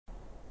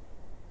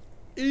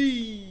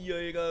E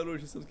aí galera,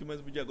 hoje estamos aqui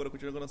mais um vídeo agora,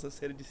 continuando com a nossa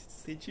série de se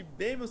sentir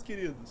bem, meus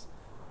queridos.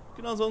 O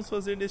que nós vamos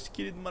fazer neste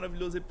querido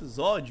maravilhoso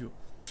episódio?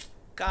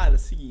 Cara, é o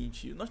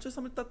seguinte, nosso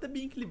orçamento tá até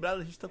bem equilibrado,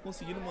 a gente tá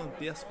conseguindo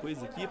manter as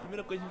coisas aqui. A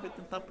primeira coisa, a gente vai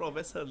tentar aprovar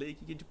essa lei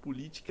aqui que é de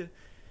política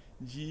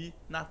de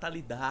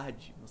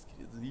natalidade, meus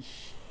queridos.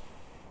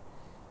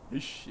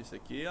 Ixi, isso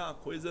aqui é uma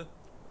coisa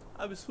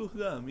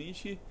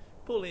absurdamente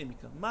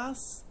polêmica,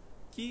 mas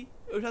que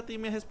eu já tenho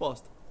minha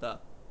resposta, tá?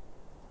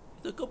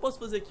 Então o que eu posso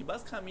fazer aqui?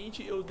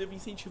 Basicamente eu devo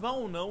incentivar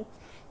ou não,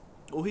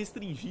 ou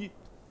restringir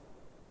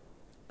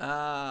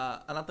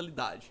a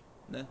natalidade,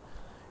 né?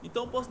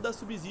 Então eu posso dar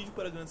subsídio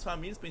para grandes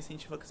famílias para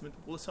incentivar o crescimento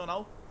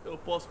populacional. Eu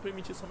posso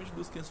permitir somente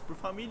 2 crianças por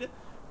família,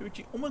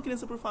 permitir 1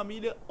 criança por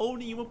família ou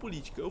nenhuma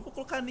política. Eu vou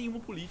colocar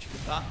nenhuma política,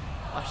 tá?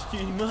 Acho que,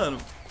 mano,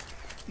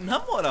 na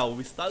moral, o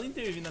Estado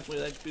intervir na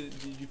quantidade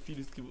de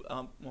filhos que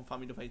uma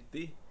família vai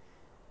ter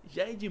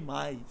já é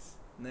demais,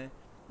 né?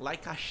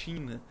 Like a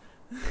China.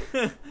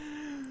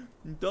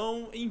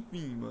 Então,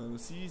 enfim, mano,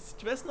 se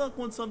tivesse numa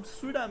condição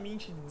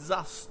absurdamente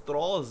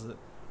desastrosa,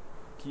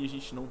 que a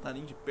gente não tá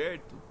nem de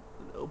perto,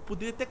 eu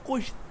poderia até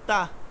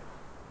cogitar,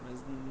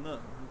 mas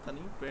não tá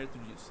nem perto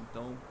disso.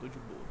 Então, tô de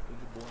boa, tô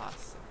de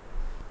boaça.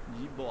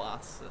 De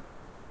boaça.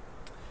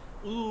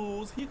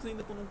 Os ricos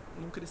ainda estão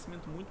num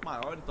crescimento muito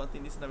maior, então a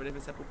tendência na verdade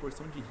vai ser a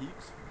proporção de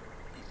ricos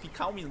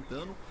ficar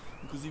aumentando.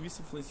 Inclusive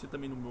isso influencia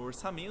também no meu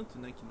orçamento,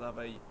 né, que lá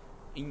vai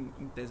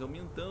em tese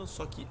aumentando,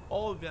 só que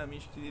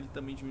obviamente que ele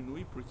também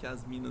diminui porque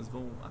as minas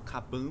vão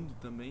acabando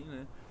também,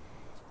 né?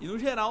 E no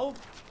geral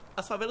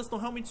as favelas estão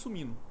realmente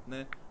sumindo,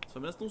 né? As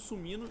favelas estão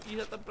sumindo e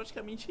já tá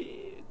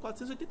praticamente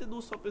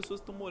 482 só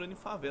pessoas que estão morando em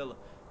favela.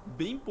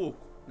 Bem pouco,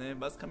 né?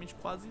 Basicamente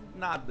quase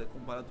nada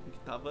comparado com o que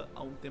estava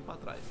há um tempo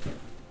atrás.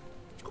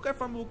 De qualquer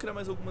forma eu vou criar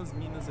mais algumas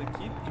minas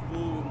aqui e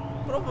vou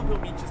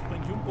provavelmente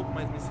expandir um pouco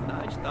mais minha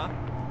cidade, tá?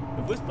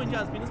 Eu vou expandir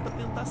as minas para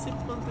tentar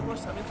sempre manter um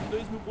orçamento de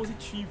 2.000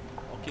 positivo,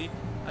 ok?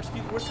 Acho que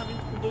o orçamento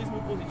com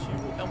 2.000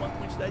 positivo é uma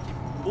quantidade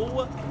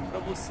boa para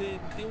você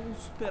ter um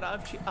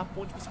superávit a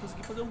ponto de você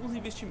conseguir fazer alguns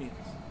investimentos,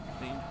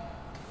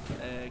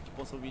 entende? Que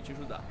possam vir te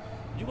ajudar.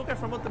 De qualquer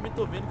forma, eu também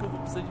tô vendo que eu vou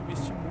precisar de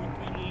investir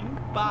muito em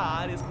limpar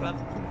áreas para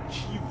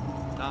cultivo,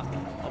 tá?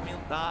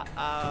 Aumentar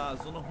a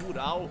zona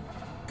rural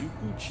e o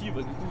cultivo,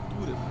 a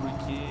agricultura,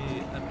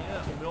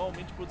 porque o meu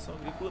aumento de produção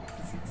agrícola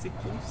precisa ser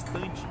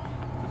constante.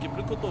 Porque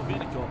pelo que eu tô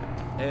vendo aqui,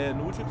 ó,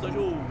 no último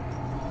episódio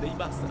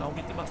eu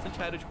aumentei bastante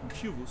a área de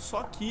cultivo,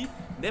 só que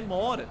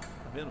demora,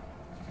 tá vendo?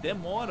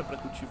 Demora pra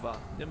cultivar,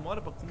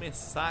 demora pra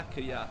começar a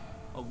criar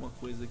alguma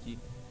coisa aqui.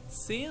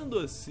 Sendo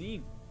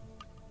assim,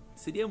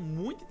 seria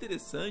muito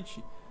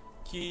interessante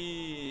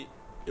que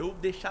eu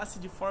deixasse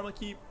de forma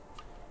que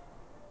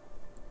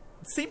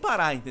sem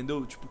parar,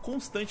 entendeu? Tipo,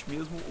 constante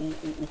mesmo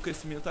o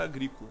crescimento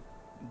agrícola,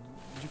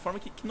 de forma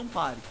que não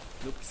pare,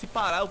 entendeu? Porque se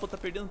parar eu vou estar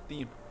perdendo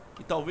tempo.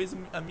 E talvez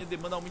a minha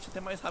demanda aumente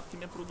até mais rápido que a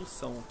minha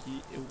produção,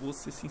 que eu vou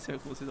ser sincero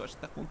com vocês, eu acho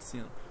que está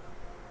acontecendo.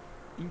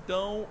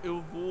 Então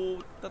eu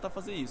vou tentar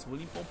fazer isso, vou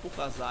limpar um pouco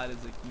as áreas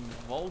aqui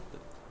em volta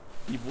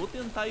e vou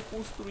tentar ir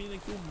construindo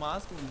aqui o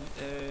máximo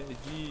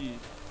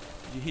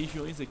de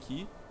regiões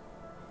aqui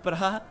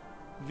pra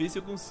ver se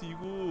eu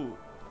consigo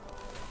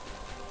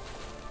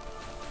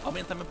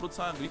aumentar minha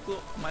produção agrícola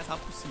o mais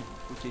rápido possível,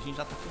 porque a gente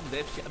já tá com um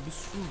déficit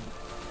absurdo.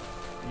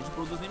 A gente não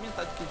produz nem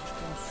metade do que a gente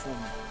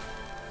consome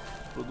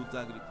produtos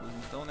agrícolas,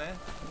 então, né,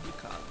 tá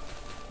complicado.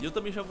 E eu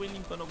também já vou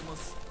limpando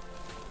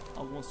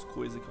algumas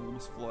coisas aqui,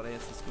 algumas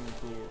florestas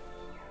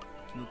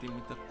que não tem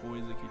muita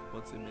coisa aqui que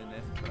pode ser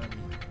benéfico pra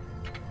mim.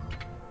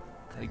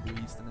 Cara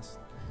egoísta, né?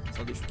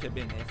 Só deixo o que é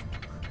benéfico.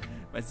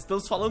 Mas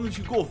estamos falando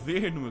de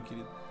governo, meu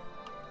querido.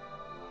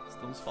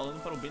 Estamos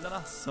falando para o bem da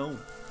nação.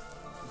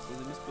 Estamos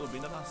fazendo isso pelo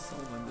bem da nação,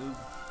 meu Deus.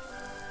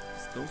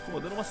 Estamos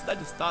comandando uma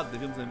cidade-estado,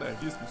 devemos lembrar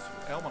disso, isso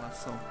é uma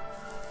nação.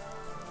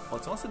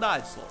 Pode ser uma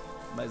cidade só,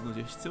 mas não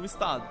deixa de ser um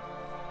estado.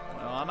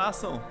 Não é uma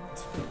nação.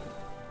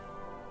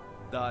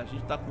 Tá, a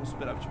gente tá com um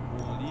superávit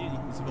bom ali,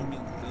 inclusive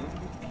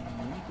aumentando,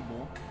 muito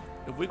bom.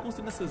 Eu vou ir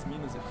construindo essas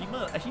minas aqui.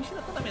 Mano, a gente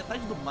ainda tá na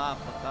metade do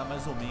mapa, tá?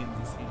 Mais ou menos,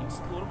 assim. A gente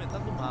explorou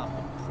metade do mapa.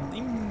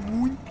 Tem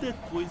muita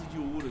coisa de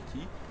ouro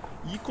aqui.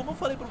 E como eu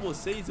falei pra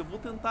vocês, eu vou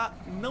tentar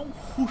não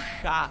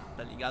rushar,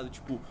 tá ligado?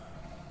 Tipo,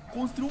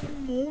 construir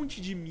um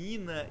monte de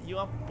mina e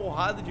uma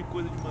porrada de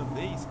coisa de uma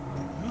vez,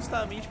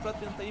 justamente para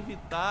tentar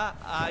evitar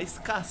a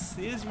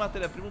escassez de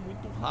matéria-prima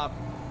muito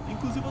rápido.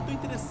 Inclusive eu tô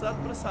interessado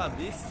para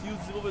saber se os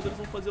desenvolvedores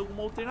vão fazer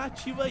alguma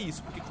alternativa a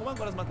isso, porque como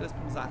agora as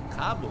matérias-primas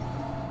acabam,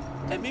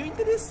 é meio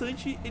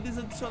interessante eles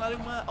adicionarem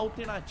uma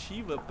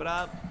alternativa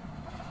para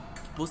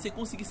você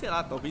conseguir, sei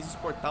lá, talvez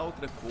exportar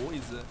outra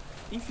coisa.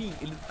 Enfim,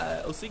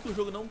 eu sei que o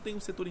jogo não tem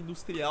um setor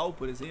industrial,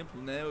 por exemplo,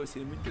 né?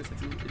 Seria muito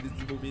interessante eles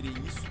desenvolverem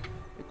isso,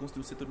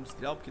 construir um setor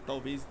industrial, porque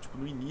talvez, tipo,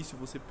 no início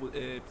você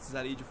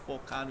precisaria de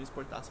focar na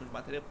exportação de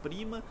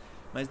matéria-prima,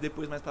 mas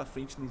depois, mais pra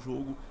frente no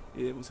jogo,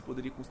 você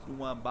poderia construir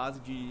uma base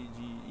de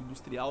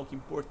industrial que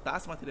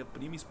importasse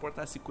matéria-prima e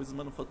exportasse coisas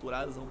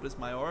manufaturadas a um preço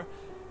maior.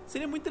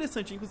 Seria muito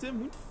interessante, inclusive é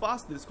muito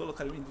fácil deles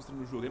colocarem uma indústria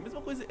no jogo. É a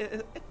mesma coisa,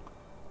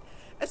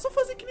 é só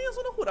fazer que nem a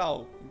zona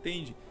rural,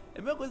 entende? É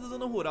a mesma coisa da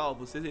zona rural,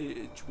 você,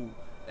 tipo,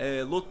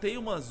 loteia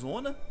uma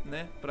zona,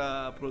 né,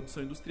 pra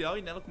produção industrial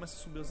e nela começa a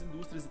subir as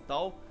indústrias e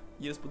tal.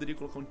 E eles poderiam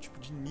colocar um tipo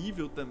de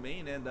nível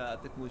também, né, da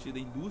tecnologia da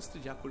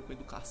indústria, de acordo com a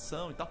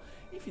educação e tal.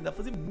 Enfim, dá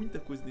pra fazer muita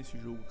coisa nesse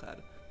jogo, cara.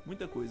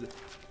 Muita coisa.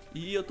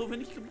 E eu tô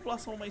vendo que a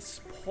população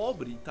mais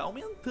pobre tá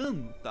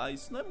aumentando, tá?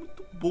 Isso não é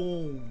muito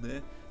bom,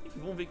 né? Enfim,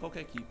 vamos ver qual que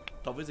é aqui.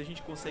 Talvez a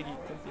gente consiga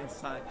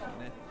compensar aqui,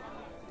 né?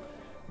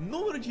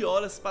 Número de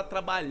horas pra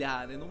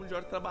trabalhar, né? Número de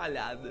horas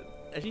trabalhada.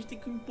 A gente tem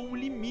que impor um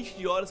limite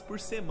de horas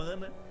por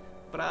semana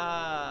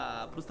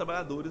para os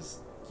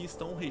trabalhadores que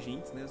estão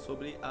regentes, né,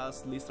 sobre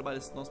as leis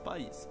trabalhistas do nosso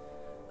país.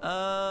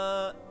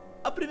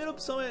 A primeira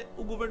opção é: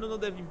 o governo não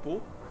deve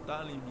impor,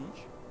 tá,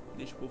 limite,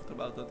 deixa o povo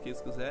trabalhar tanto que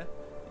eles quiser.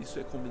 Isso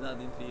é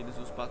combinado entre eles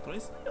e os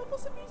patrões. Eu vou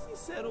ser bem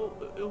sincero,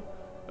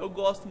 eu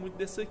gosto muito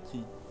desse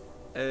aqui.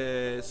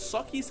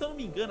 Só que, se eu não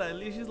me engano, a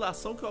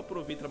legislação que eu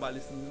aprovei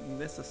trabalhista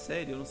nessa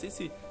série, eu não sei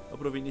se eu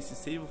aprovei nesse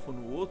save ou foi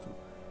no outro,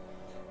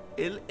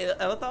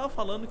 ela tava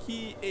falando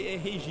que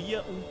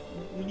regia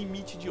um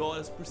limite de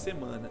horas por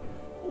semana.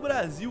 O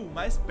Brasil,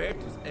 mais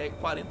perto, é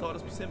 40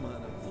 horas por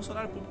semana. O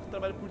funcionário público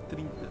trabalha por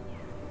 30.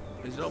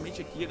 Mas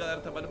geralmente aqui a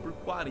galera trabalha por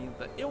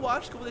 40. Eu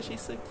acho que eu vou deixar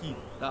isso aqui,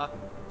 tá?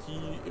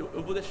 Que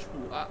eu vou deixar, tipo...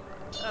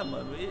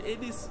 mano,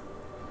 eles...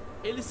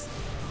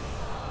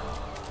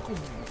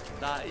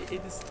 Tá?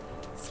 Eles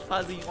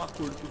fazem um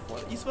acordo por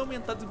fora. Isso vai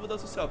aumentar a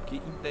desigualdade social, porque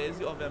em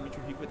tese, obviamente,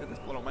 o rico vai tentar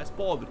explorar o mais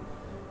pobre.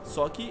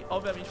 Só que,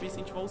 obviamente, vai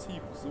incentivar os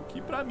ricos, o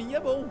que pra mim é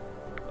bom,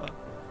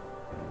 tá?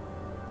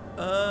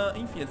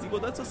 Enfim, a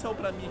desigualdade social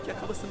pra mim aqui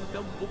acaba sendo até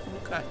um pouco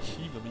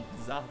lucrativa, meio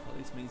bizarro falar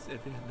isso, mas é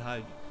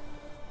verdade.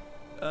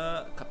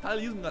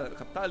 Capitalismo, galera,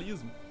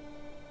 capitalismo.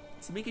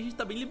 Se bem que a gente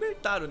tá bem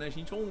libertário, né? A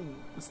gente é um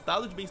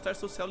estado de bem-estar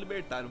social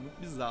libertário, muito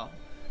bizarro.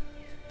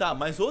 Tá,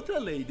 mas outra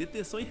lei,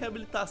 detenção e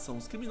reabilitação.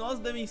 Os criminosos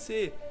devem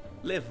ser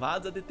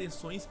levados a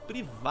detenções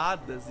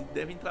privadas e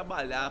devem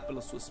trabalhar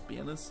pelas suas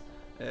penas.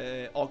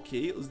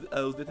 Ok,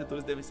 os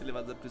detentores devem ser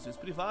levados a prisões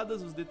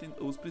privadas,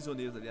 os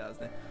prisioneiros, aliás,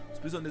 né? Os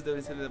prisioneiros devem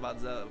ser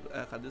levados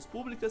a cadeias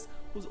públicas,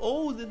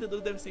 ou os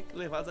detentores devem ser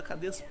levados a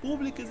cadeias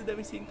públicas e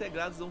devem ser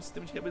integrados a um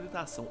sistema de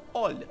reabilitação.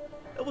 Olha,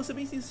 eu vou ser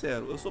bem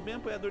sincero, eu sou bem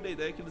apoiador da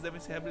ideia que eles devem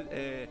ser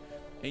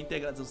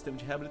integrados a um sistema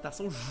de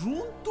reabilitação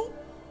junto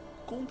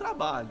com o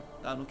trabalho,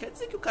 tá? Não quer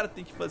dizer que o cara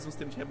tem que fazer um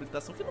sistema de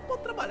reabilitação que ele não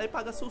pode trabalhar e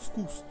pagar seus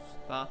custos,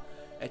 tá?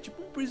 É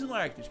tipo um Prison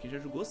Architect, quem já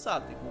jogou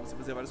sabe, tem como você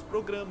fazer vários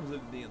programas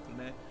ali dentro,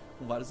 né?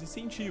 Com vários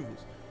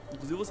incentivos.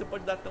 Inclusive você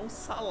pode dar até um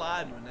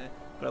salário, né?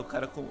 Pra o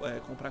cara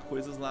comprar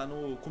coisas lá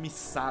no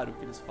comissário,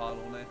 que eles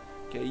falam, né?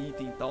 Que é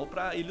item e tal,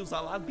 pra ele usar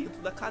lá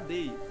dentro da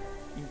cadeia.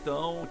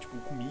 Então, tipo,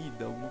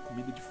 comida, alguma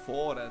comida de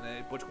fora, né?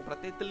 Ele pode comprar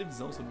até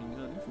televisão, se eu não me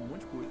engano, enfim, um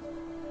monte de coisa.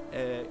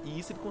 E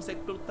isso ele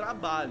consegue pelo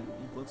trabalho,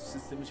 enquanto os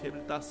sistemas de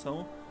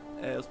reabilitação,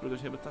 os programas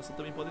de reabilitação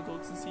também podem ter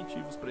outros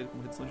incentivos para ele,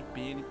 como redução de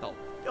pena e tal.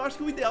 Eu acho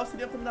que o ideal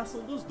seria a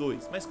combinação dos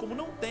dois, mas como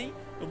não tem,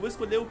 eu vou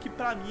escolher o que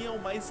pra mim é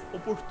o mais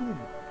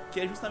oportuno, que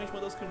é justamente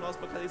mandar os criminosos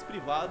para cadeias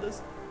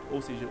privadas,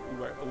 ou seja,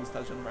 o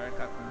Estado já não vai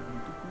arcar com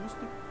muito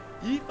custo,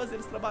 e fazer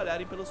eles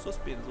trabalharem pelas suas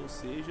penas, ou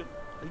seja,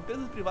 as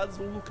empresas privadas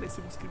vão lucrar em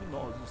cima dos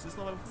criminosos. Isso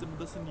não vai fazer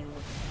mudança nenhuma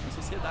na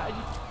sociedade,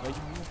 vai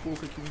diminuir um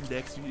pouco aqui o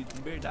índice de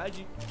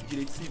liberdade, de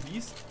direitos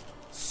civis,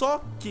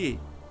 só que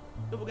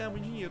eu vou ganhar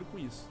muito dinheiro com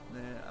isso,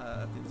 né?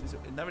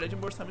 Na verdade, o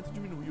meu orçamento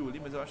diminuiu ali,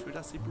 mas eu acho que eu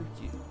já sei por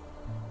quê.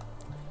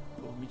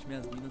 Provavelmente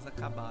minhas minas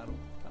acabaram,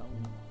 tá?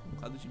 Um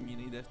bocado de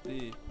mina aí deve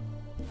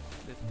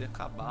ter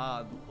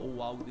acabado,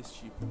 ou algo desse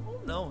tipo.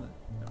 Ou não, né?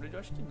 Na verdade, eu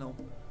acho que não.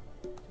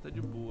 Tá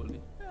de boa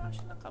ali. Acho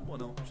que não acabou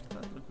não, acho que tá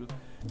tranquilo.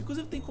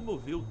 Inclusive tem como eu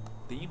ver o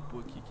tempo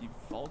aqui que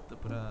falta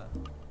pra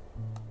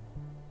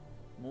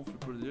Monthly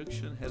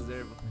Production,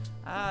 reserva.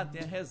 Ah,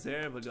 tem a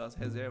reserva ali, ó, as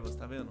reservas,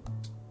 tá vendo?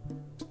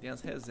 Tem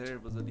as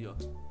reservas ali, ó.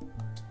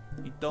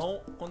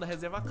 Então, quando a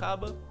reserva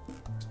acaba,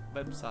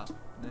 vai pro saco,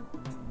 né?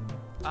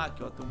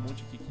 Aqui, ó, tem um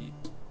monte aqui que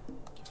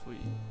foi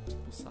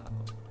pro saco,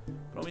 ó.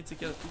 Provavelmente isso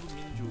aqui era tudo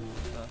mino de ouro,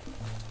 tá?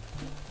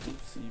 Não é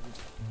possível.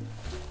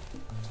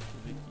 Deixa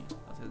eu ver aqui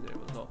as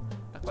reservas, ó.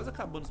 Tá quase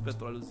acabando os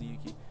petróleozinhos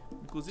aqui.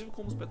 Inclusive,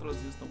 como os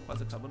petróleozinhos estão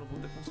quase acabando, eu vou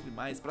ter que construir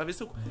mais pra ver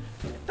se eu...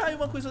 Tá aí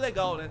uma coisa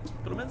legal, né?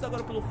 Pelo menos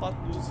agora, pelo fato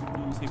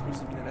dos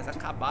recursos minerais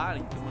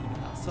acabarem, ter uma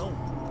limitação,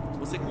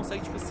 você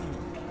consegue, tipo assim...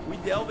 O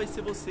ideal vai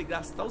ser você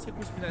gastar os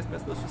recursos minerais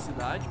perto da sua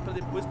cidade, pra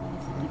depois, no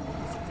futuro,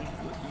 quando você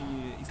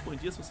for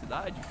expandir a sua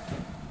cidade,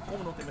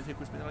 como não tem mais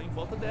recursos minerais em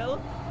volta dela,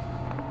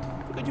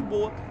 fica de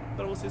boa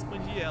pra você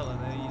expandir ela,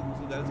 né? E nos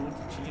lugares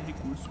onde tinha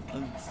recurso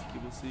antes, que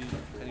você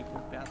ficaria com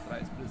o pé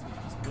atrás, por exemplo,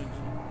 de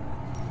expandir.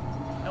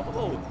 É uma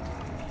boa.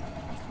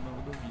 Construir uma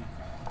rodovia.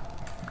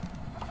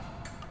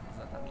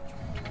 Exatamente.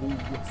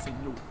 Boa,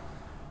 senhor.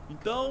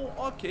 Então,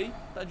 ok,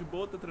 tá de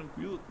boa, tá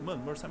tranquilo.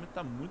 Mano, meu orçamento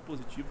tá muito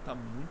positivo, tá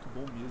muito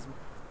bom mesmo.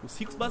 Os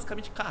ricos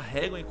basicamente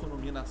carregam a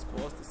economia nas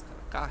costas, cara.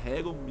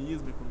 Carregam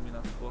mesmo a economia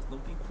nas costas, não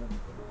tem como.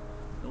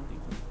 Não tem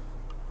como.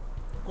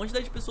 A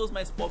quantidade de pessoas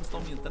mais pobres está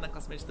aumentando, a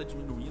classe média está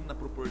diminuindo na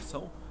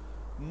proporção,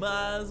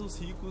 mas os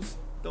ricos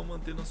estão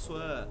mantendo a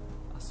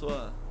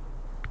sua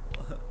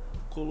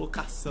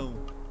colocação,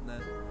 né?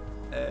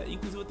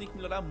 Inclusive eu tenho que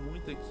melhorar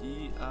muito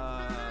aqui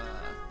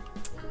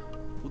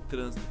o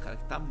trânsito, cara,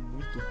 que tá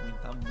muito ruim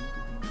mesmo.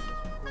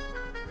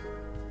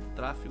 O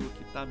tráfego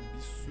aqui tá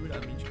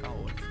absurdamente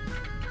caótico.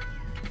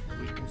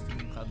 Vou ir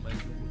construindo um bocado mais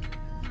de um outro.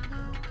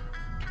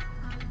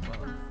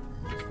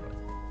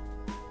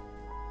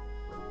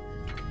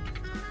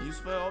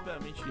 Isso vai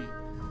obviamente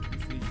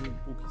infligir um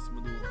pouco em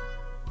cima do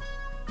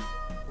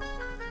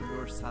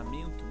meu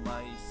orçamento,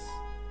 mas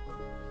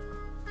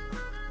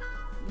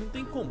não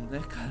tem como, né,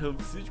 cara? Eu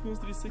preciso de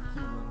construir isso aqui,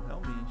 mano,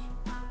 realmente.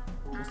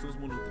 Construir os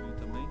monotrilhos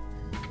também.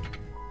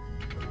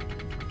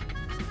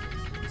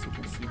 Ver se eu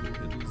consigo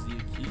reduzir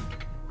aqui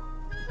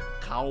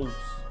o caos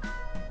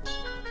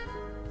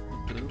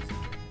no trânsito.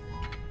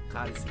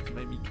 Cara, isso aqui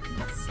vai me...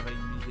 Nossa, vai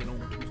me gerar um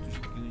custo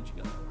gigante,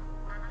 galera.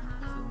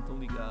 Vocês não estão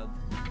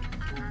ligados.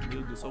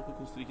 Meu Deus, só o que eu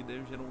construí aqui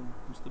deve gerar um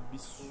custo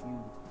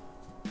absurdo.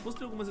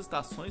 Construí algumas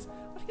estações.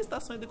 Acho que a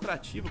estação é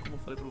decorativa, como eu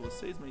falei pra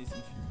vocês, mas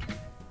enfim.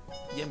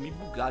 E é meio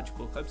bugado de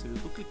colocar pra você ver.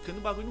 Eu tô clicando e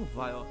o bagulho não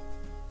vai, ó.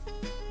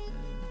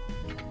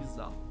 É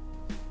bizarro.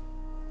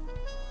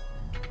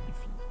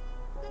 Enfim.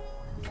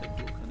 Sai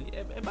colocando.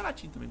 É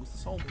baratinho também, custa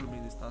só um por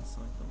mês da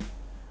estação. Então,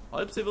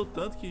 olha pra você ver o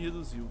tanto que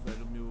reduziu,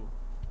 velho, o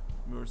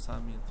meu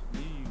orçamento.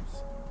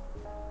 Isso.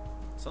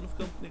 Só não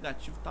ficando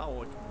negativo, tá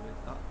ótimo, velho.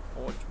 Tá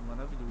ótimo,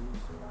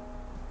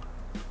 maravilhoso.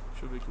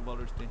 Deixa eu ver aqui o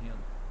valor de terreno.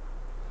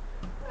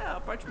 A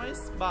parte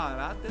mais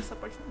barata é essa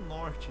parte do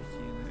norte aqui,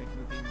 né? Que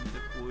não tem muita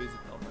coisa e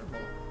tal,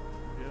 normal.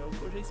 É o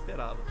que eu já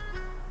esperava.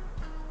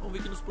 Vamos ver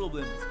aqui nos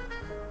problemas.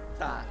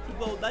 Tá,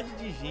 igualdade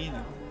de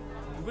gênero.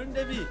 O governo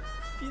deve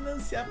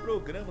financiar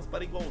programas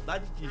para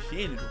igualdade de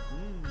gênero.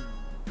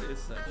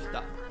 Interessante,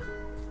 tá.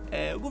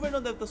 O governo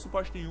não deve dar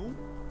suporte nenhum.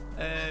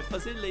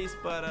 Fazer leis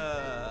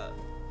para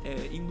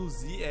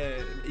induzir...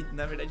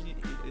 na verdade,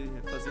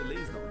 fazer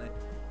leis não, né?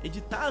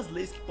 Editar as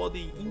leis que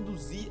podem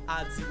induzir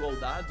a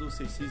desigualdades, ou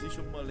seja, se existe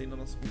alguma lei na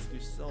nossa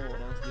Constituição ou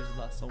na nossa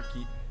legislação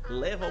que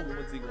leva a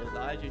alguma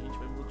desigualdade, a gente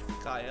vai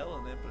modificar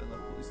ela, né, para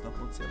isso não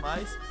acontecer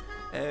mais.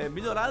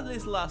 Melhorar a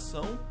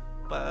legislação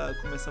para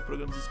começar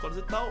programas de escolas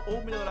e tal,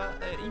 ou melhorar,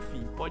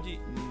 enfim,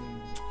 pode...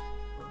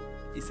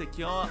 Isso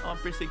aqui é uma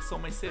perseguição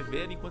mais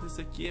severa, enquanto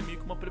isso aqui é meio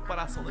que uma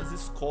preparação das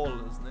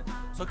escolas, né?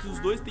 Só que os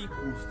dois têm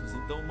custos,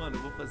 então, mano,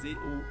 eu vou fazer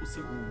o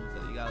segundo,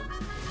 tá ligado?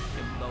 Que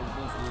é mudar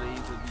algumas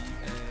leis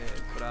ali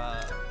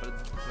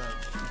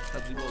pra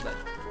desigualdade.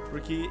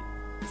 Porque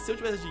se eu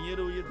tivesse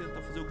dinheiro, eu ia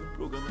tentar fazer algum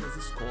programa nas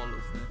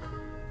escolas, né?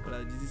 Pra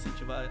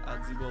desincentivar a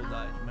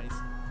desigualdade, mas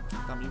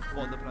tá meio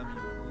foda pra mim,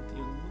 mano.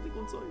 Não tem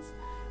condições.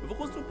 Eu vou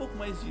construir um pouco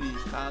mais de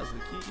casa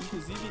aqui,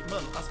 inclusive,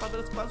 mano, as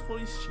favelas quase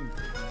foram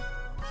extintas, né?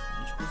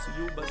 A gente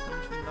conseguiu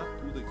basicamente eliminar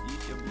tudo aqui,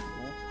 que é muito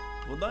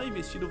bom. Vou dar uma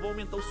investida, eu vou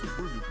aumentar o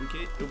subúrbio,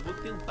 porque eu vou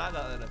tentar,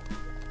 galera,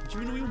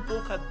 diminuir um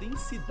pouco a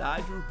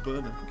densidade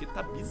urbana, porque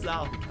tá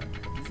bizarro, cara,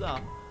 tá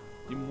bizarro.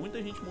 Tem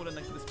muita gente morando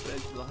naqueles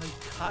prédios lá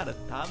e, cara,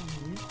 tá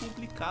muito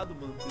complicado,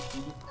 mano, ter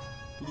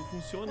tudo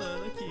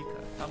funcionando aqui,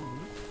 cara. Tá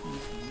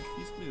muito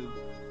difícil mesmo.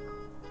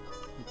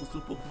 Vou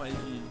construir um pouco mais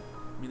de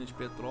mina de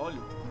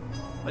petróleo,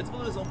 vai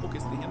desvalorizar um pouco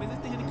esse terreno, mas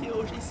esse terreno aqui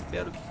eu já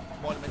espero que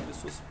more mais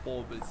pessoas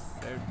pobres,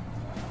 certo?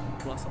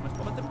 População mais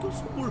pobre, até porque é o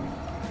subúrbio,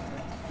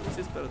 né? O que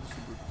você espera do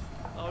subúrbio?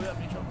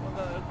 Obviamente é uma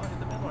galera com a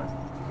renda menor.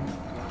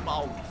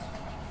 Normal.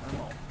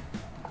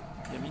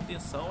 E a minha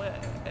intenção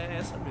é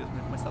essa mesmo,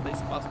 né? Começar a dar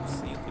espaço no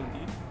centro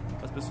ali,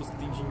 para as pessoas que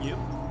têm dinheiro,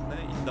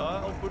 né? E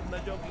dar a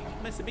oportunidade de alguém.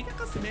 Mas se bem que a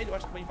classe média eu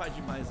acho que vai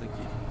invadir mais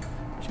aqui.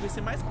 Acho que vai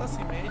ser mais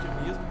classe média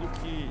mesmo do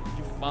que,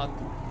 de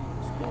fato,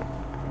 os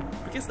pobres.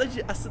 Porque essa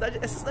cidade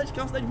aqui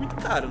é uma cidade muito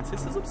cara, não sei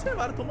se vocês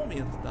observaram até o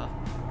momento, tá?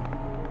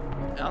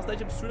 É uma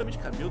cidade absurdamente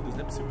cara. Meu Deus,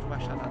 não é possível que não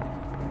achar nada aqui.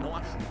 Não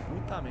achou,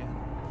 puta merda.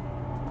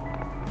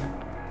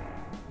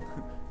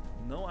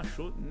 Não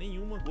achou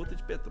nenhuma gota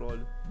de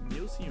petróleo.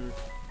 Meu senhor.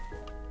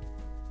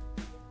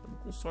 Tamo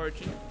com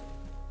sorte, hein?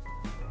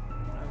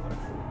 Agora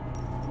achou.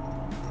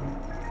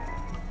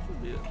 Deixa eu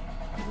ver.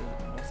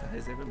 Nossa, a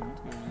reserva é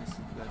muito grande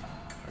nesse lugar.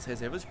 As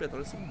reservas de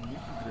petróleo são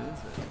muito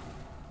grandes, velho.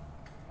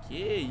 Que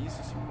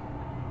isso, senhor.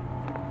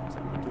 Isso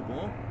é muito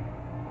bom.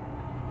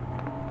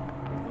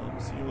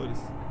 Vamos, senhores.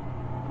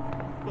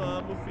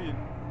 Vamos, filho.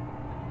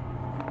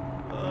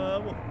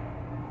 Vamos.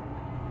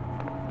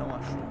 Não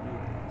achou, meu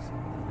Deus.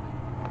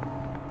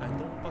 Tá,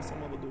 então vou passar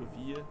uma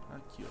rodovia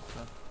aqui, ó,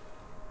 tá?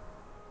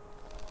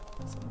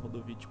 Passar uma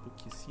rodovia tipo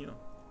aqui assim, ó.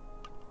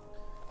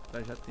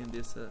 Pra já atender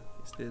esse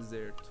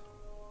deserto.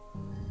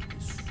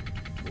 Isso.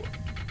 Boa.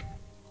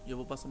 E eu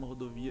vou passar uma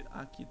rodovia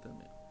aqui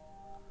também.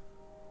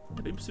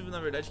 É bem possível, na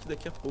verdade, que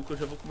daqui a pouco eu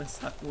já vou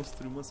começar a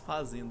construir umas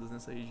fazendas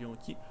nessa região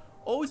aqui.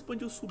 Ou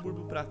expandir o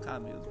subúrbio pra cá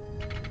mesmo.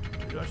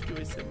 Eu acho que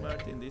vai ser a maior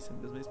tendência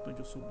mesmo, é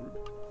expandir o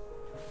subúrbio.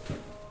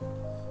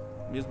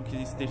 Mesmo que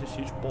esteja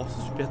cheio de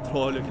poços de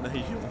petróleo aqui na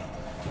região.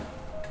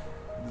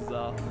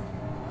 Bizarro, né?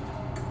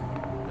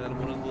 Galera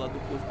morando do lado do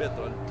poço de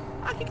petróleo.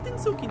 Ah, o que tem no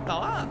seu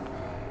quintal? Ah,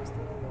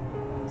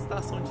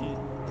 estação de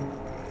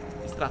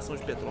extração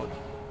de petróleo.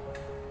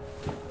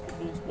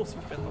 Uns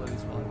pocinhos de petróleo ali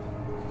suave.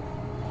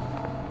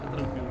 Tá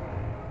tranquilo.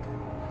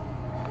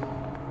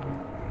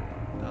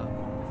 Tá,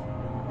 vamos.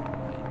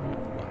 Aí,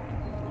 boa.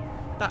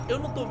 Tá, eu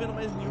não tô vendo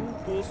mais nenhum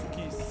posto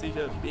que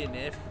seja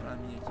benéfico pra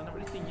mim aqui. Na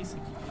verdade tem esse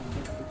aqui que tem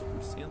 20 e poucos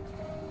por cento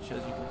de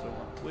chance de encontrar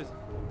alguma coisa.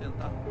 Vou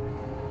tentar.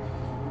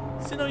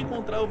 Se não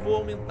encontrar, eu vou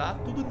aumentar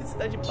tudo de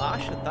cidade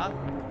baixa, tá?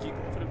 Porque,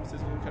 como eu falei pra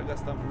vocês, eu não quero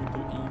gastar muito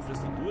em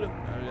infraestrutura.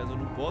 Aliás, eu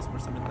não posso, o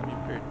orçamento tá meio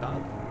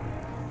apertado.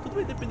 Tudo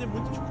vai depender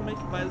muito de como é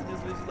que vai as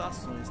minhas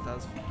legislações, tá?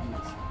 As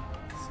futuras.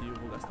 Se eu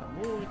vou gastar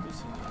muito,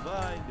 se não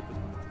vai. Depois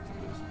eu vou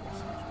fazer os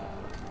conceitos para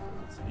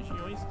outras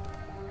regiões.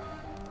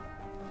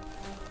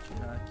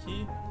 Tirar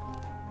aqui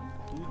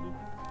tudo,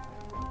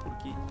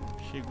 porque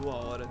chegou a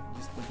hora de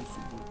expandir o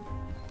subúrbio,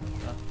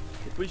 tá?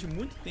 Depois de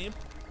muito tempo,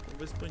 eu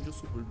vou expandir o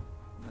subúrbio,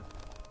 né?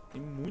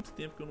 Tem muito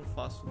tempo que eu não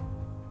faço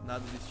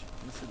nada desse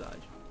tipo na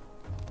cidade,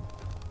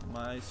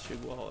 mas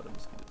chegou a hora,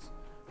 meus queridos.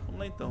 Vamos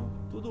lá então,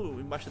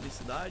 tudo em baixa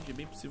densidade. É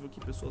bem possível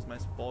que pessoas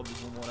mais pobres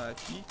vão morar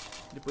aqui.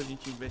 Depois a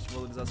gente investe em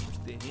valorização de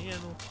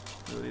terreno,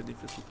 melhoria da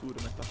infraestrutura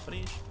mais pra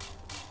frente,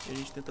 e a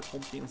gente tenta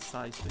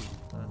compensar isso aí,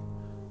 tá?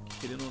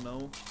 Porque, querendo ou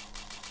não,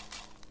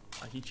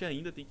 a gente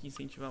ainda tem que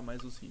incentivar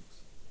mais os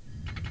ricos.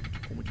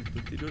 Como dito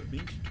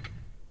anteriormente,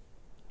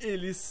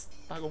 eles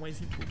pagam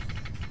mais imposto,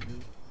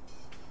 entendeu?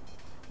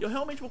 E eu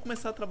realmente vou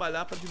começar a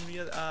trabalhar para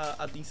diminuir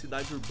a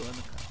densidade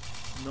urbana, cara.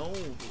 Não,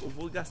 eu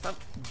vou gastar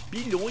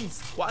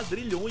bilhões,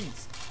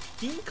 quadrilhões,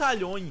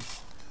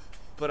 quincalhões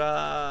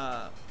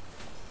para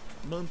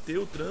manter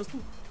o trânsito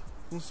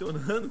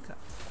funcionando, cara.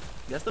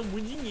 Gasta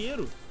muito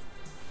dinheiro.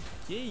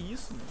 Que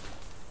isso, mano?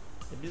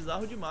 É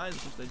bizarro demais a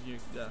quantidade de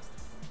dinheiro que gasta.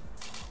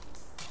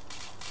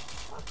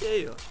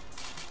 Ok, ó.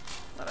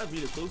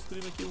 Maravilha, tô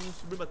construindo aqui um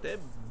subúrbio até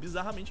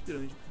bizarramente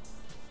grande.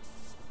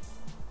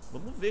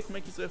 Vamos ver como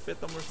é que isso vai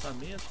afetar o meu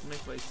orçamento, como é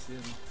que vai ser,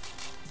 né?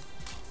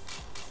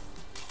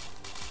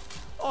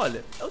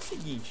 Olha, é o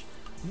seguinte,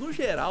 no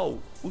geral,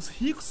 os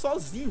ricos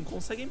sozinhos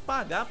conseguem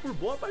pagar por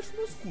boa parte dos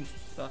meus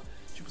custos, tá?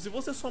 Tipo, se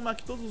você somar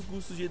aqui todos os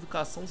custos de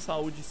educação,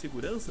 saúde e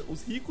segurança,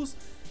 os ricos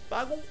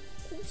pagam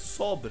com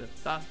sobra,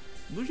 tá?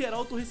 No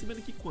geral, eu tô recebendo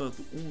aqui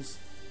quanto? Uns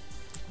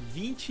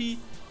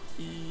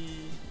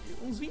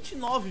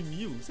 29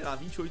 mil, sei lá,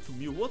 28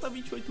 mil, ou tá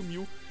 28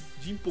 mil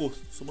de imposto,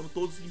 somando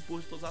todos os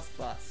impostos de todas as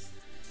classes.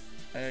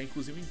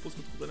 Inclusive o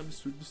imposto que eu tô cobrando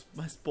absurdo dos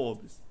mais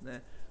pobres,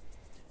 né?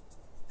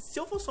 Se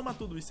eu for somar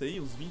tudo isso aí,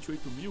 uns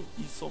 28 mil,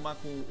 e somar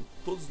com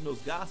todos os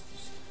meus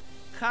gastos,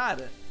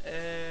 cara,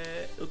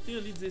 eu tenho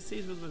ali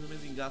 16 mil mais ou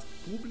menos em gasto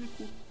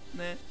público,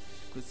 né?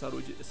 Com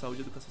saúde,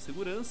 educação e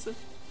segurança.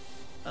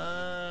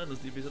 Nos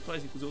níveis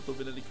atuais, inclusive eu tô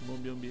vendo ali que o meu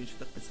meio ambiente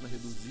tá começando a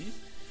reduzir.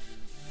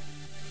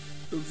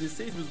 Então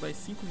 16 mil mais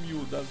 5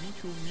 mil dá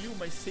 21 mil,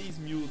 mais 6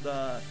 mil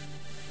dá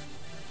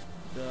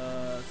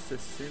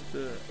 60,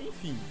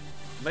 enfim,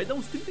 vai dar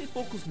uns 30 e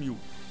poucos mil.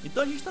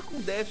 Então a gente tá com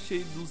um déficit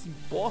aí dos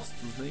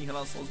impostos, né, em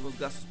relação aos meus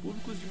gastos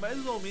públicos de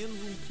mais ou menos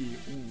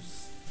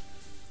uns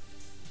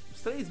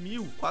 3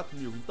 mil, 4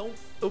 mil. Então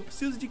eu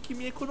preciso de que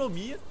minha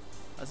economia,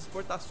 as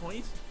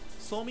exportações,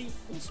 somem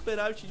um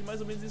superávit de mais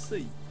ou menos isso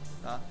aí,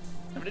 tá?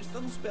 Na verdade tá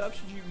num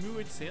superávit de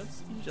 1.800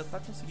 e já tá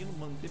conseguindo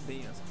manter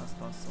bem a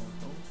situação.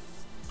 Então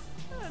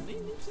nem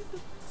precisa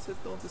ser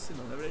tanto assim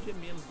não, na verdade é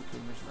menos do que eu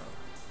imaginava.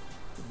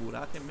 O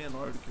buraco é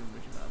menor do que eu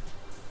imaginava.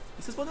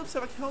 E vocês podem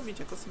observar que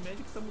realmente a classe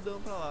média que tá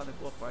mudando pra lá, né,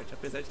 boa parte.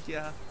 Apesar de que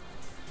a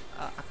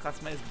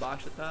classe mais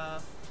baixa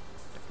tá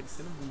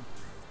crescendo muito.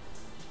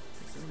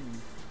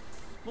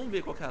 Vamos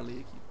ver qual que é a lei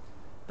aqui.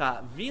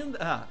 Tá,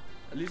 venda...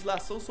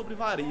 legislação sobre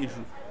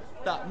varejo.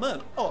 Tá,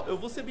 mano, ó, eu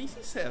vou ser bem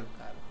sincero,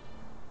 cara.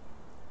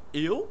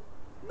 Eu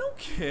não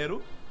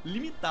quero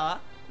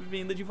limitar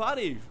venda de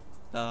varejo,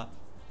 tá?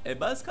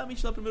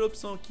 Basicamente na primeira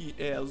opção aqui,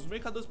 os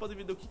mercadores podem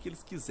vender o que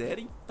eles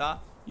quiserem, tá?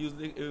 E os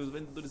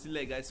vendedores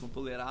ilegais são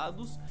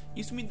tolerados.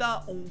 Isso me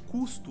dá um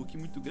custo aqui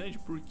muito grande,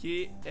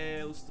 porque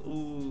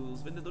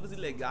os vendedores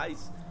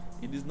ilegais,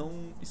 eles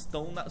não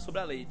estão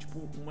sobre a lei, tipo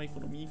uma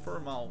economia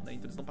informal, né?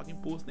 Então eles não pagam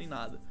imposto nem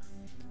nada.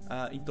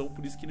 Então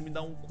por isso que ele me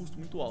dá um custo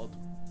muito alto.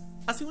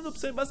 A segunda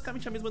opção é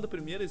basicamente a mesma da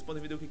primeira, eles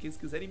podem vender o que eles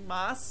quiserem,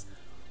 mas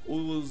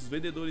os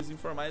vendedores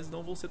informais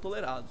não vão ser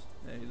tolerados,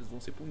 né? Eles vão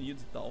ser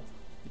punidos e tal.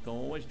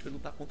 Então a gente vai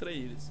lutar contra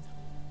eles.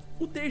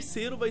 O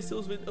terceiro vai ser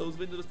os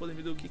vendedores podem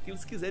vender o que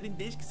eles quiserem,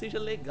 desde que seja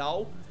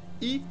legal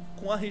e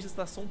com a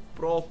registração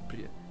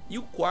própria. E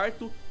o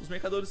quarto, os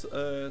mercadores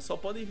só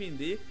podem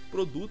vender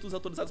produtos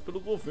autorizados pelo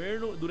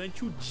governo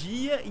durante o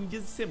dia em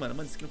dias de semana.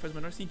 Mas isso aqui não faz o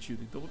menor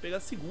sentido. Então eu vou pegar a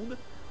segunda,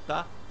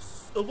 tá?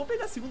 Eu vou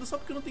pegar a segunda só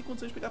porque eu não tenho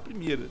condições de pegar a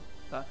primeira,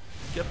 tá?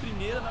 Porque a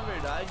primeira, na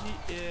verdade,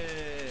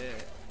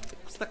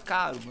 custa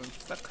caro, mano.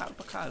 Custa caro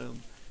pra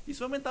caramba. Isso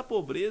vai aumentar a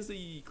pobreza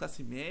e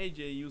classe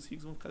média, e os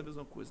ricos vão ficar a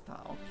mesma coisa, tá?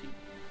 Ok.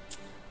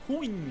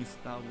 Ruim isso,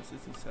 tá? Vou ser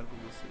sincero com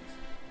vocês.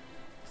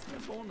 Isso não é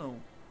bom, não.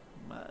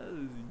 Mas,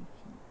 enfim,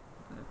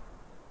 né?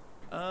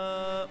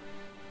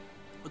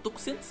 Eu tô com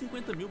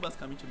 150 mil,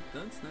 basicamente,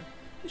 habitantes, né?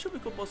 Deixa eu ver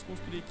o que eu posso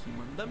construir aqui,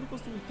 mano. Dá pra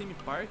construir um theme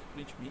park,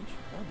 aparentemente.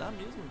 Ó, dá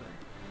mesmo, velho.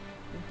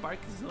 Um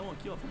parquezão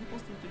aqui, ó. Vamos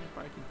construir um theme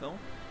park, então. O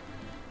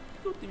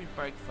que o theme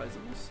park faz?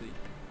 Eu não sei.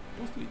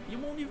 Construir. E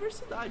uma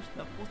universidade,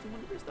 tá? Construir uma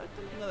universidade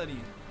também,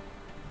 galerinha.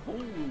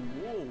 Holy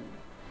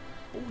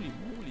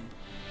moly.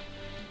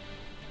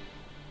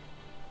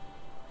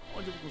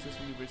 Onde eu vou construir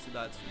essa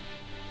universidade, filho?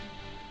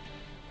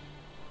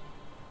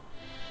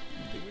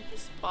 Não tem muito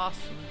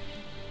espaço, né?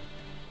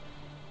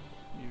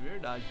 De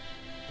verdade.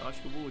 Eu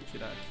acho que eu vou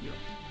tirar aqui,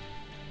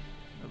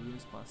 ó. Abrir um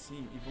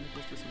espacinho e vamos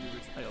construir essa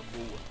universidade. Aí, ó,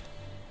 boa.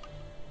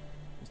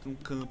 Construir um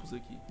campus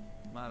aqui.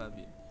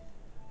 Maravilha.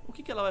 O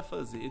que ela vai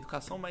fazer?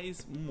 Educação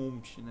mais um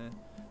monte, né?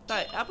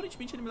 Tá,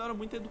 aparentemente ele melhora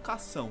muito a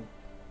educação.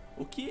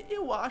 O que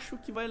eu acho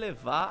que vai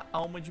levar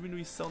a uma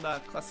diminuição da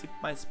classe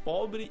mais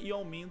pobre e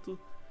aumento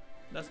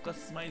das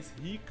classes mais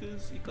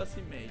ricas e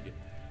classe média.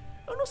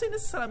 Eu não sei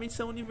necessariamente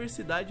se a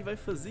universidade vai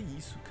fazer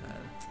isso,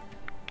 cara.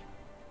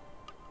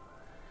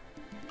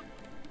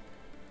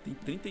 Tem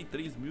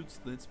 33 mil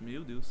estudantes,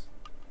 meu Deus.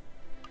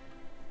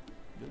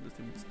 Meu Deus,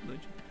 tem muito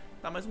estudante.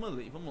 Tá, mais uma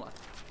lei, vamos lá.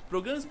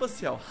 Programa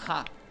espacial,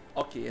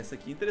 ok, essa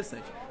aqui é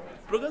interessante.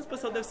 O programa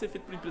espacial deve ser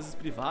feito por empresas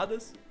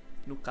privadas,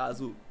 no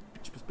caso,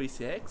 tipo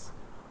SpaceX.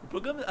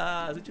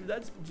 As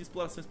atividades de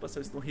exploração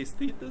espacial estão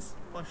restritas,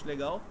 eu acho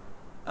legal.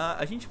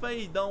 A gente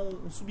vai dar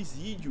um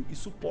subsídio e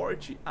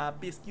suporte à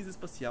pesquisa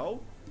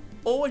espacial,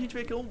 ou a gente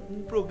vai criar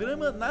um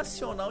programa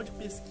nacional de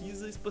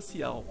pesquisa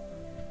espacial,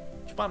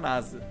 tipo a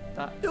NASA,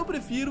 tá? Eu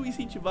prefiro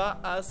incentivar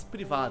as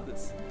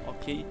privadas,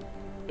 ok?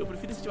 Eu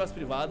prefiro incentivar as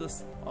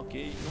privadas,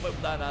 ok? Não vai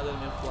mudar nada na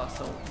minha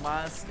população,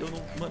 mas eu não...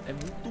 Mano, é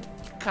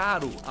muito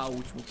caro a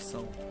última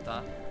opção,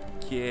 tá?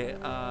 Que é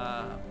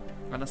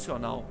a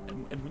nacional.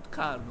 É muito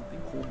caro, não tem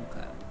como,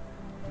 cara.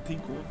 Não tem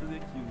como fazer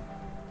aquilo.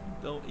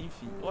 Então,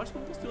 enfim, eu acho que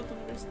eu vou construir outra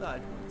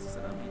universidade, mano.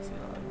 Sinceramente, sei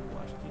lá, eu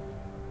acho que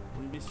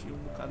vou investir um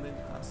bocado na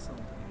educação,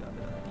 tá ligado?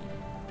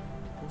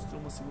 E construir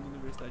uma segunda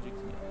universidade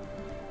aqui,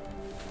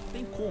 ó.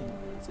 Tem como?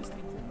 Não sei se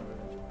tem como, na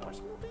verdade. Eu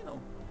acho que não tem, não.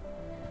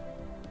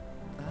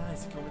 Ah,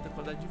 esse aqui aumenta a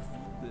qualidade de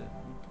vida.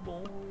 Muito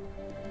bom.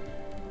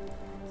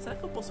 Será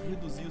que eu posso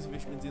reduzir os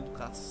investimentos em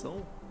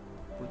educação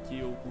porque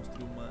eu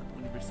construí uma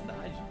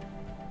universidade?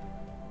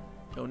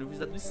 É a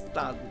universidade do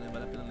estado, né?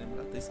 Vale a pena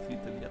lembrar, tá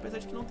escrito ali. Apesar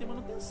de que não tem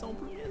manutenção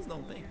por mês,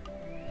 não tem?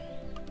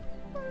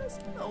 Parece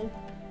que não.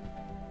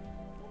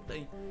 Não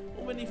tem.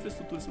 Vamos ver na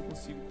infraestrutura se eu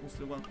consigo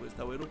construir alguma coisa,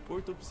 tá? O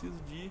aeroporto eu preciso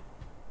de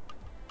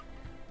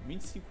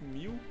 25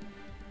 mil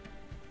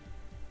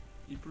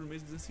e por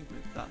mês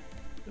 250, tá?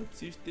 Eu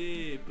preciso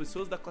ter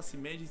pessoas da classe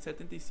média em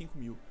 75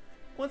 mil.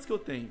 Quantos que eu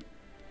tenho?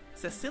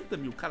 60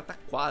 mil, cara, tá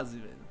quase,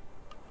 velho.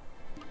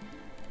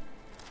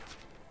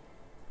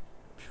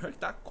 Pior que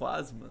tá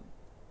quase, mano.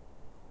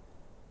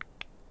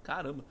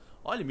 Caramba.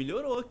 Olha,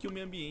 melhorou aqui o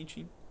meio ambiente,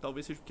 hein?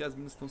 Talvez seja porque as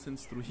minas estão sendo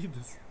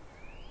destruídas.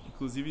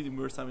 Inclusive, o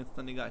meu orçamento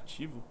tá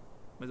negativo.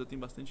 Mas eu tenho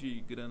bastante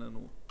grana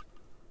no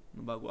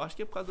bagulho. Acho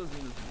que é por causa das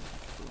minas mesmo.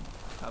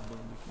 Tô acabando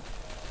aqui.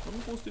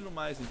 Vamos construindo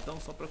mais, então,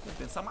 só pra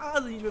compensar.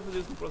 Mas a gente vai fazer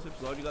isso no próximo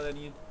episódio,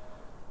 galerinha.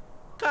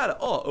 Cara,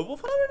 ó, eu vou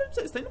falar a verdade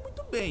pra vocês. Tá indo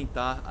muito bem,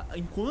 tá?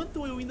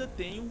 Enquanto eu ainda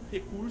tenho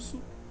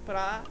recurso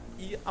pra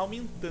ir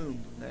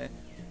aumentando, né?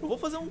 Eu vou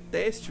fazer um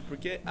teste,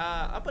 porque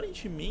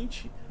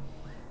aparentemente...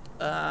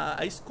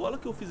 A escola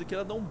que eu fiz aqui,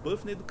 ela dá um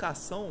buff na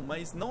educação,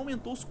 mas não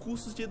aumentou os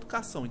custos de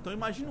educação. Então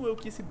imagino eu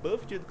que esse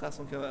buff de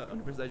educação que a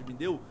universidade me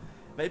deu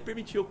vai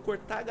permitir eu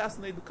cortar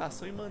gasto na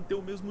educação e manter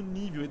o mesmo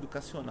nível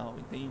educacional,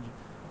 entende?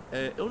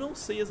 Eu não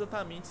sei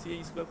exatamente se é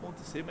isso que vai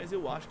acontecer, mas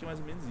eu acho que é mais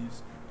ou menos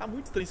isso. Tá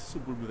muito estranho esse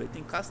subúrbio, velho.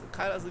 Tem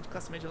caras de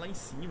classe média lá em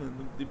cima,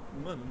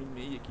 mano, no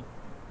meio aqui,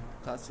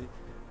 classe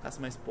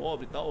mais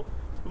pobre e tal.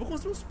 Eu vou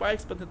construir uns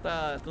parques pra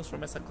tentar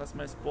transformar essa classe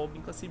mais pobre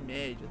em classe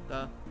média,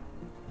 tá?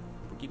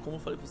 E como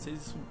eu falei pra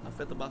vocês, isso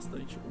afeta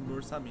bastante o meu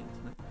orçamento,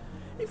 né?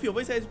 Enfim, eu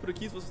vou encerrar isso por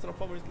aqui. Se você gostar, por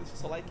favor, deixa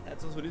seu like, add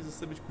seus favoritos,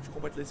 se curtir,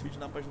 compartilhar esse vídeo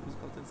na página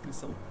principal da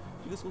descrição.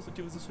 Dicas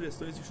construtivas e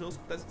sugestões, deixa nos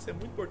comentários, que isso é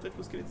muito importante para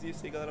os queridos. E é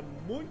isso aí, galera.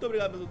 Muito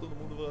obrigado mesmo a todo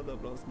mundo. Vou até a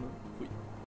próxima. Fui.